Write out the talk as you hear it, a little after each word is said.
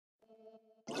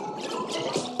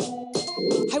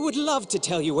would love to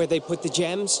tell you where they put the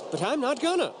gems, but I'm not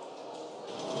gonna.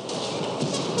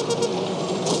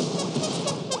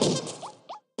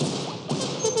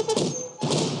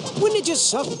 Wouldn't it just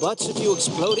suck butts if you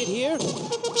exploded here?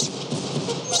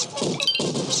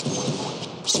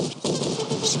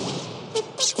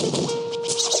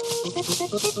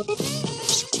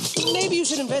 Maybe you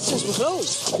should invest in some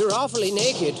clothes. You're awfully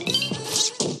naked.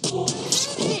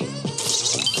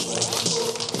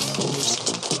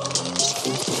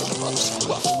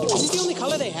 Is this the only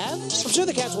color they have? I'm sure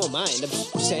the cats won't mind. I'm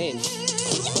just saying.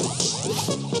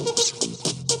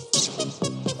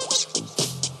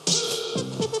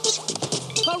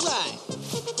 All right.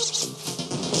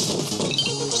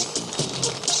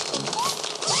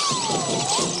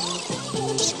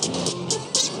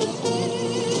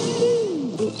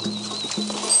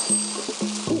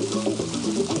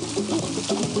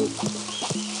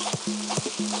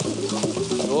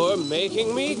 You're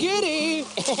making me giddy.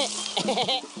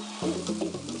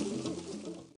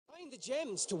 Find the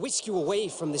gems to whisk you away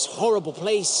from this horrible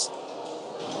place.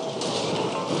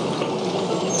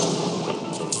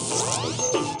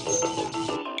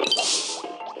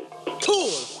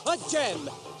 Cool! A gem!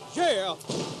 Yeah!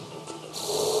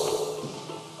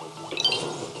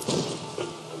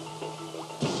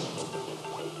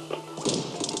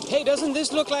 Hey, doesn't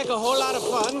this look like a whole lot of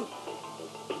fun?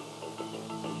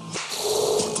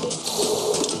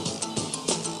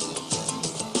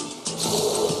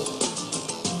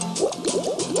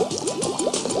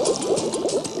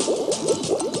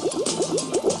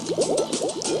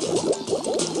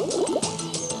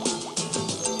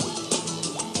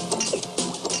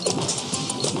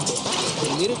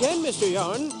 Meet again, Mr.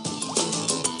 Yarn.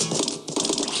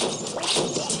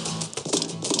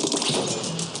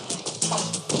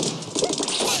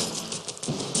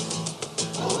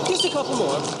 Just a couple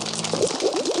more.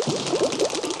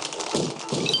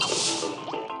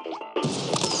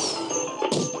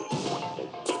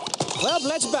 Well,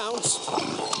 let's bounce.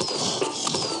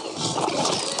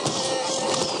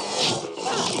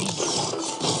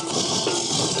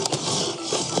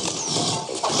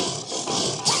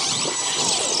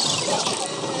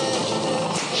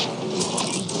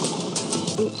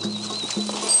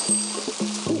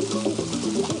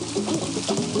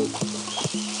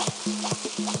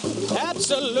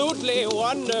 Absolutely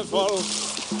wonderful.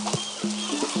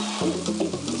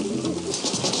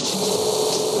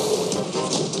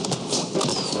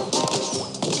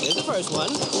 Here's the first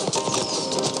one.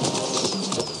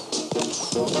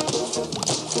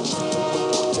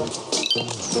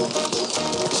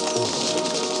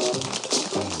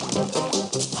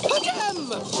 A gem!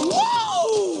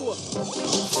 Whoa!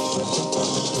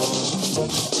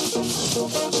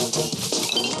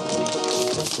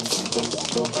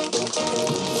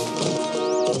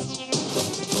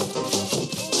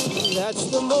 That's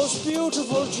the most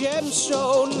beautiful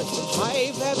gemstone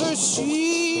I've ever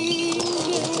seen.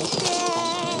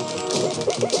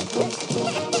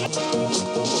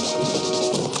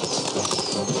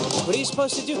 What are you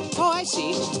supposed to do? Oh, I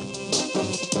see.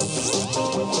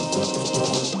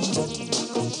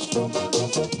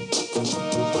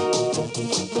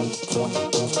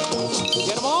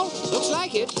 Get them all? Looks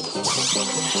like it.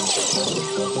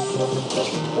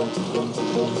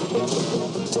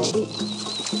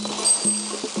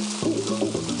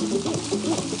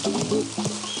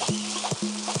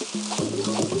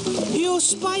 You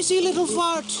spicy little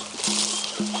fart.